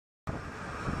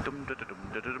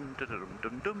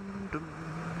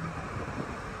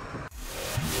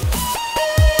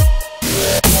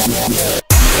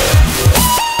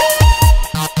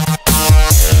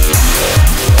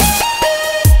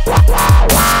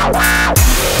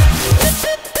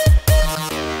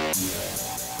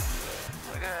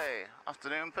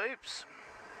Afternoon peeps,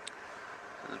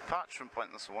 this is Patch from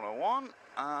Pointless 101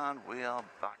 and we are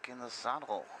back in the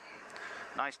saddle.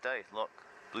 Nice day, look,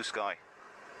 blue sky,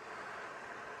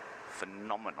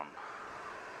 phenomenon.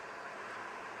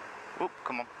 Whoop,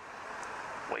 come on,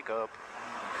 wake up.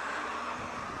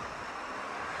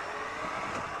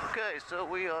 Okay, so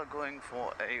we are going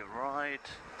for a ride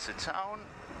to town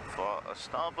for a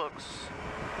Starbucks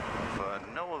for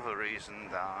no other reason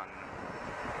than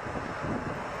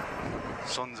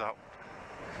sun's out.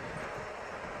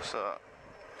 So,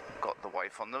 got the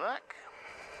wife on the back.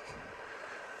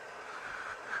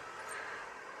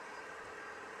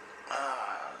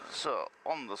 So,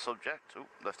 on the subject,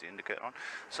 left the indicator on.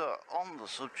 So, on the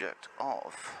subject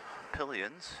of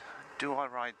pillions, do I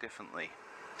ride differently?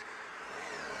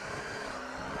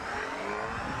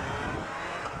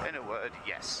 In a word,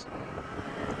 yes.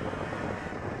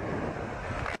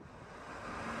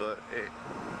 But it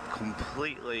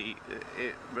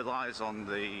relies on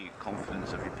the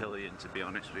confidence of your pillion, to be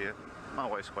honest with you. My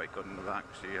wife's quite good in the back.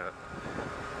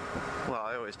 Well,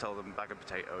 I always tell them bag of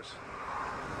potatoes.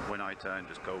 When I turn,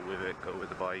 just go with it, go with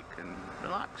the bike and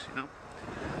relax, you know.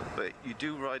 But you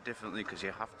do ride differently because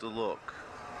you have to look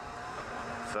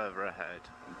further ahead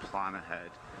and plan ahead.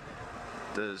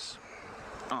 There's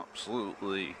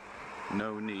absolutely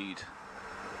no need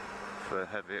for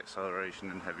heavy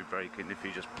acceleration and heavy braking if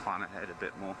you just plan ahead a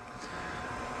bit more.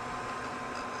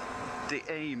 The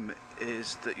aim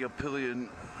is that your pillion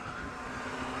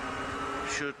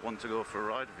should want to go for a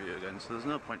ride with you again, so there's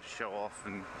no point to show off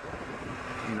and,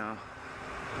 you know,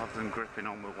 have them gripping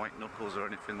on with white knuckles or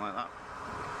anything like that.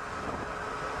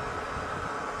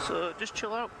 So just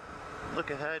chill out,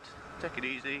 look ahead, take it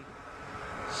easy,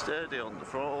 steady on the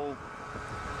throttle,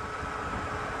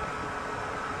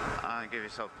 and give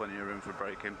yourself plenty of room for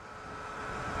braking.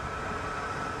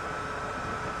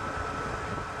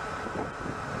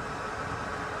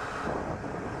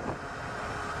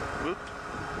 Whoops.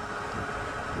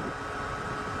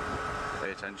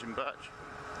 Pay attention, Batch.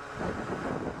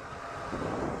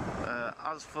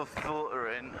 As for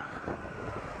filtering,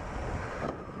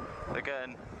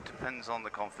 again, depends on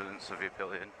the confidence of your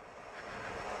pillion.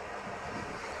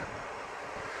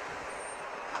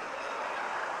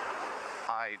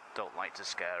 I don't like to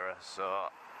scare her, so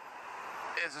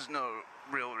if there's no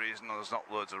real reason or there's not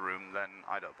loads of room, then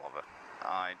I don't bother.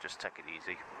 I just take it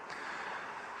easy.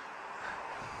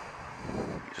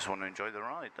 You just want to enjoy the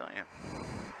ride, don't you?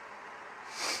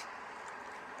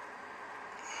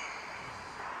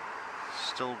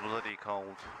 Still bloody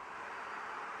cold.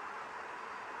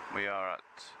 We are at,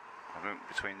 I think,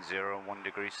 between 0 and 1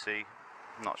 degree C.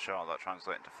 I'm not sure how that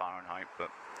translates into Fahrenheit, but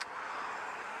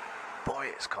boy,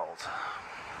 it's cold.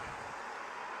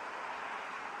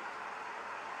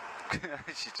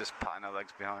 She's just patting her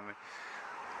legs behind me.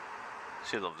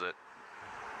 She loves it.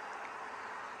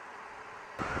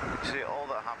 You see, all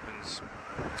that happens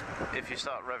if you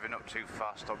start revving up too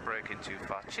fast or braking too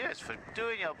fast. Cheers for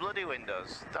doing your bloody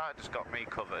windows. That just got me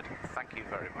covered. Thank you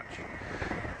very much.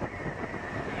 I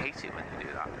hate it when they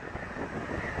do that.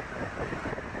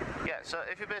 Yeah, so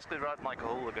if you're basically riding like a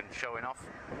hooligan showing off,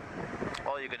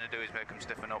 all you're going to do is make them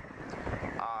stiffen up.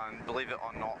 And believe it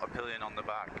or not, a pillion on the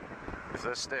back, if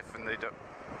they're stiff and they don't,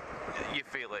 you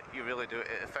feel it, you really do,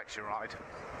 it affects your ride.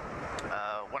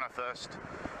 When I first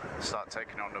started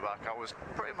taking on the back, I was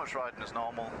pretty much riding as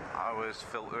normal. I was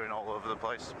filtering all over the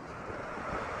place.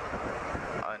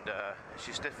 And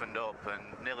she stiffened up and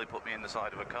nearly put me in the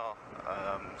side of a car.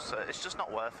 So it's just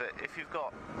not worth it. If you've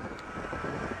got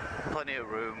plenty of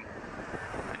room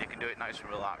and you can do it nice and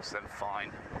relaxed, then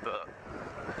fine. But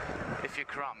if you're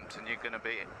cramped and you're going to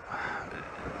be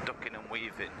ducking and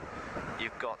weaving,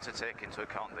 you've got to take into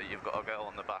account that you've got a girl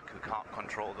on the back who can't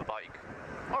control the bike.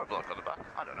 Or a bloke on the back,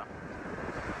 I don't know.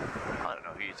 I don't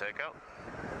know who you take out.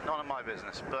 None of my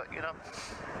business, but you know,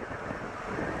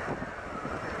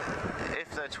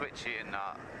 if they're twitchy in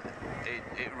that,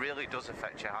 it really does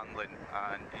affect your handling,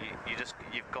 and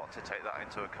you've got to take that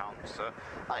into account. So,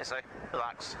 like I say,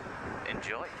 relax,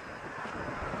 enjoy.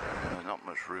 There's not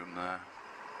much room there.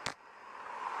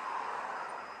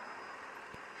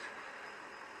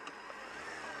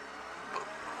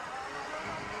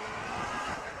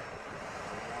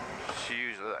 She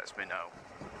usually lets me know.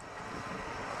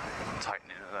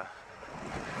 Tightening it there.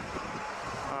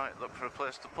 Alright, look for a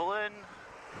place to pull in.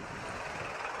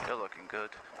 You're looking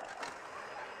good.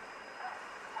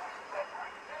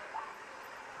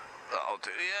 to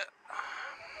you.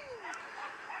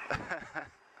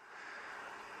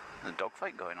 There's a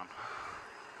dogfight going on.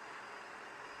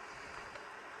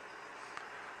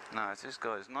 Now, if this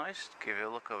guy's nice, give you a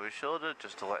look over his shoulder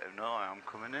just to let him know I am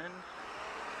coming in.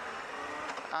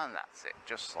 And that's it,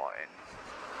 just slot in.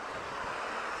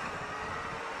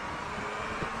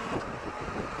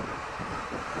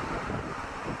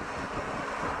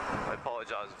 I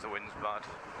apologise if the wind's bad.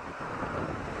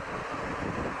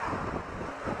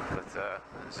 But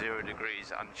 0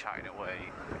 degrees and chatting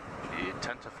away, you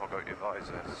tend to fog out your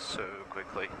visor so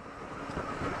quickly.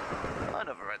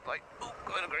 Another red light. Oh,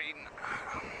 going to green.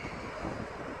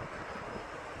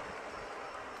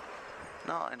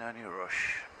 Not in any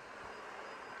rush.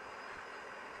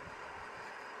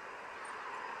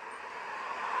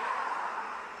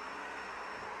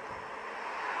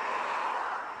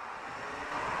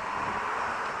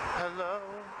 Hello,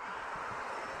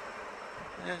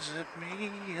 is it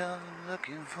me you're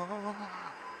looking for?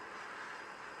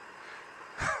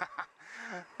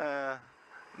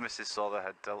 Mrs. saw the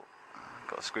head tilt,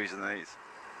 got a squeeze in the knees.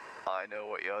 I know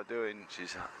what you're doing,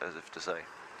 she's as if to say.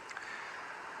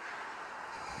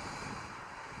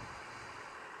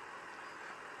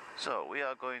 So we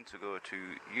are going to go to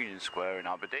Union Square in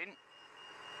Aberdeen.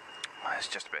 It's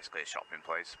just basically a shopping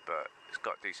place, but it's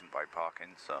got decent bike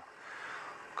parking, so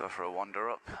go for a wander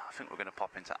up. I think we're going to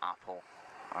pop into Apple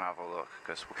and have a look,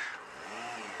 because,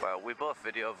 well, we both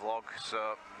video vlog,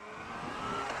 so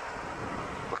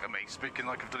look at me speaking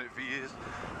like I've done it for years.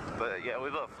 But yeah, we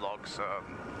both vlog, so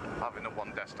having a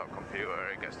one desktop computer,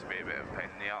 it gets to be a bit of a pain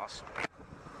in the arse.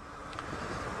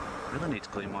 Really need to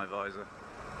clean my visor.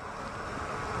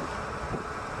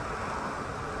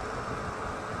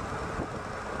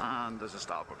 And there's a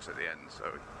Starbucks at the end, so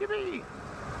yippee!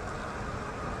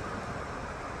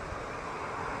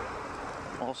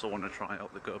 Also want to try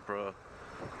out the GoPro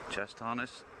chest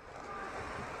harness.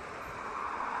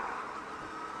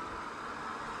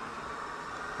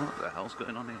 What the hell's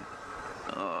going on here?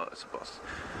 Oh, it's a bus.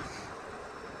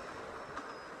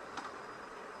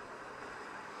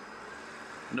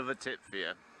 Another tip for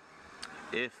you: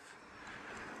 if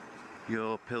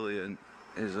your pillion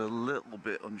is a little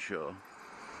bit unsure,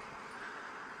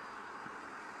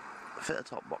 fit a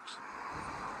top box.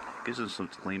 Gives them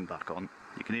something to lean back on.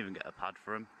 You can even get a pad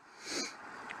for them.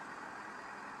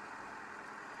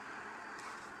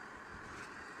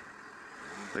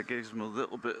 That gives them a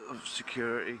little bit of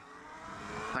security.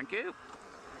 Thank you.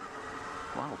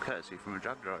 Wow, courtesy from a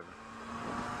drag driver.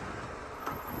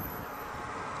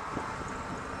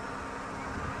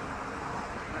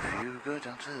 If you go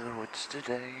down to the woods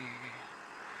today,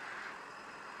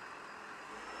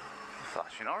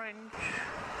 flashing orange.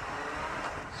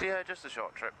 So yeah, just a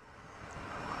short trip.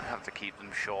 I have to keep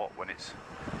them short when it's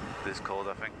this cold,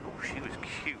 I think. Oh, she was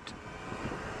cute.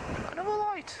 Another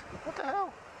light. What the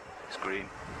hell? It's green.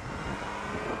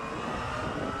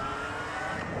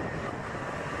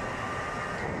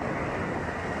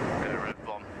 Get a red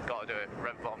bomb. Gotta do it.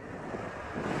 Red bomb.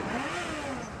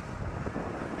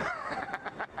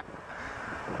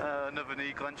 Another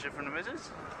knee clencher from the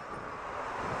missus.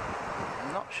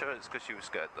 I'm not sure it's because she was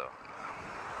scared though.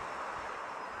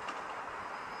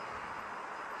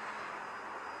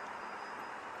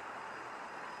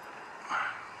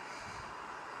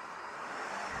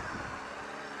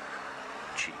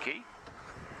 Cheeky.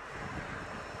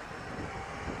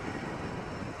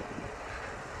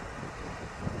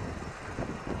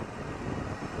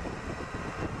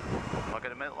 Am I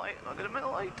gonna make light? Am I gonna make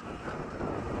light?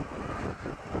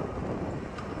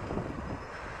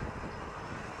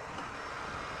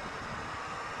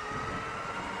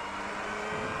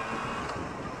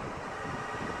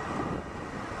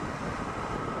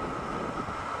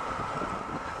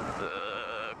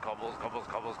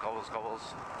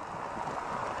 Cobbles.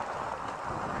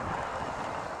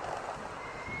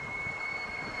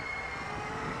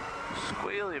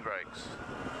 Squealy brakes.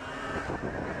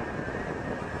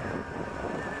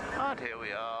 And here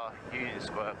we are, Union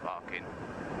Square parking.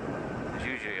 There's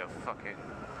usually a fucking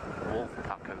wolf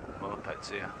pack of mopeds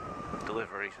here.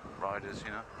 Delivery riders,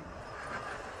 you know.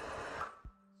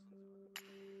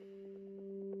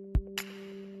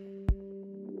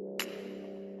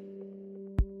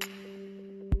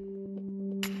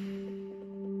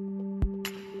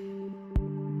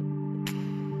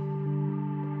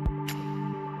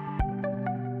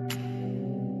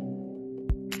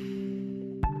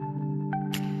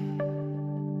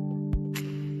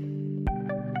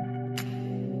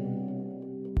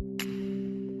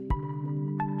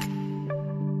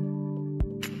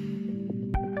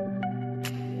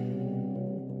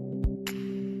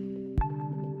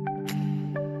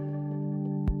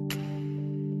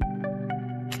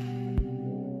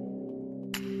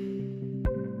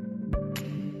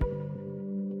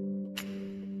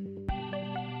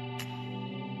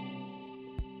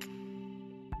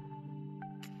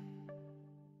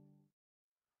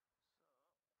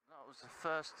 was the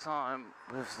first time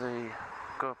with the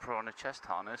GoPro on a chest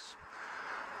harness.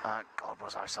 God,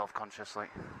 was I self-conscious, like.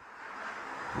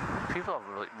 People have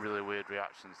really weird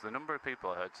reactions. The number of people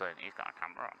I heard saying, he's got a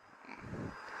camera on. I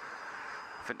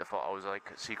think they thought I was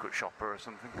like a secret shopper or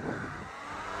something.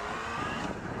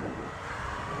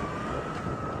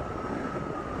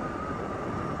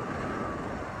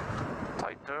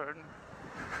 Tight turn.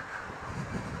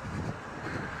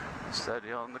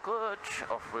 Steady on the clutch,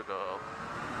 off we go.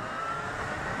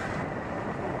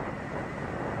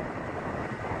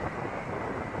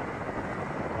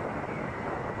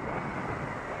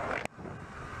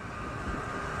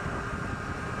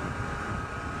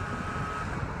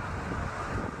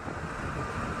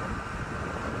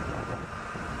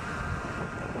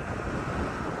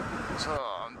 So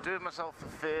I'm doing myself a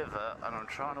favour and I'm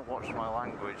trying to watch my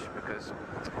language because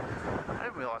I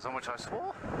didn't realise how much I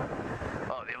swore.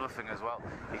 Oh, the other thing as well,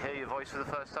 you hear your voice for the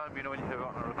first time, you know when you hear it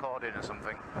on a recording or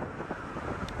something.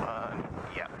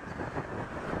 Yeah.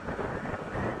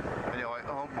 And you're like,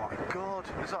 oh my god,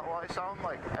 is that what I sound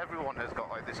like? Everyone has got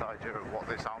like this idea of what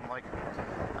they sound like.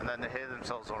 And then they hear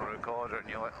themselves on a recorder and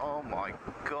you're like, oh my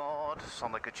god,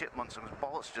 sound like a chipmunk, someone's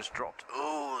bollocks just dropped.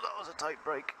 Oh, that was a tight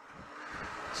break.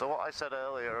 So what I said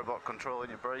earlier about controlling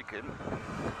your braking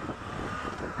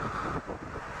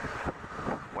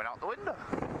went out the window.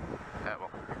 Yeah,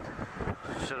 well,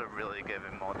 should have really given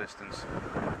him more distance.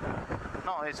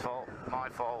 Not his fault, my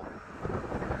fault.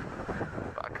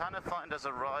 But I kind of find as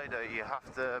a rider you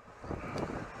have to,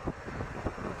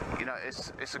 you know,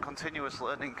 it's a continuous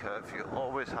learning curve. You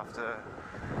always have to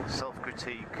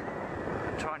self-critique,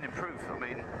 try and improve. I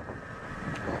mean,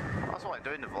 that's why I'm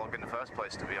doing the vlog in the first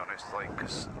place, to be honest. Like,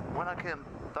 because when I came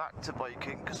back to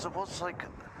biking, because there was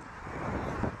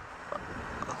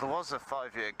a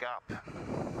 5-year gap.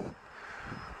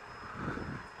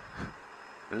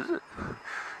 Is it?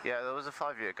 Yeah, there was a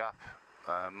 5-year gap.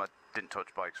 I didn't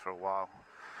touch bikes for a while,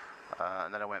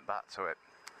 and then I went back to it.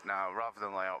 Now, rather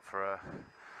than lay out for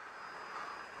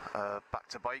a back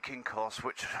to biking course,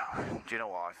 which, do you know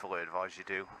what, I fully advise you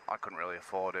do. I couldn't really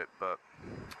afford it, but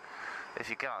if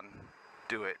you can,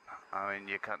 do it. I mean,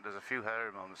 you can. There's a few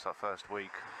hairy moments that first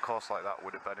week. A course like that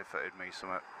would have benefited me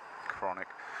somewhat chronic.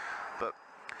 But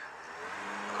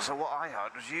so what I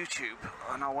had was YouTube,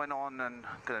 and I went on and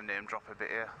I'm gonna name drop a bit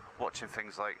here, watching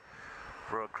things like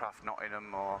Roadcraft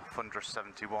Nottingham or Thunderous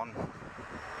 71.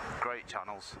 Great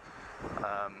channels.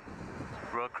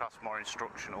 Roadcraft's more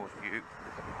instructional. You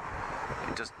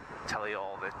just tell you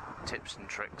all the tips and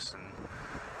tricks and,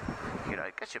 you know,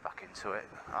 it gets you back into it.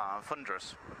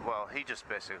 Thunderous, well, he just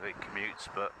basically commutes,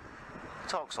 but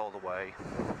talks all the way,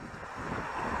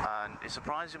 and it's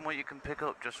surprising what you can pick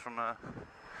up just from a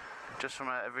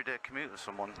everyday commute with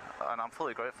someone. And I'm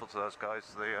fully grateful to those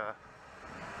guys. They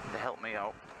helped me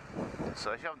out.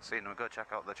 So if you haven't seen them, go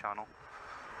check out the channel.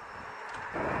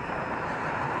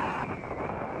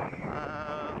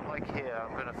 Like here,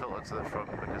 I'm going to filter to the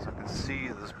front because I can see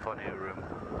there's plenty of room.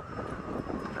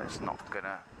 It's not going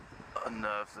to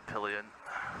unnerve the Pillion.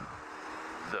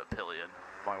 The Pillion,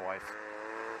 my wife.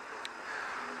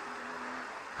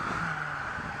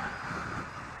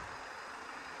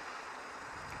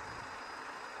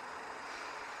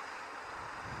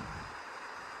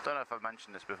 Don't know if I've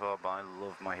mentioned this before, but I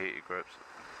love my heated grips.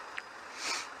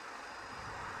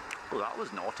 Oh, that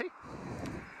was naughty.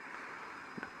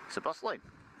 It's a bus lane,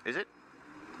 is it?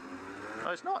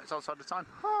 No, it's not. It's outside the town.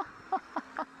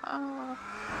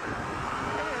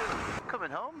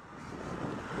 Coming home.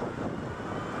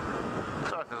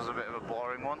 Sorry if this was a bit of a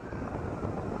boring one.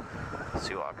 Let's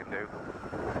see what I can do.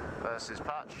 Versus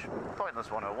Patch,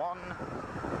 Pointless 101.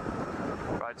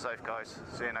 Ride safe, guys.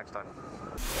 See you next time.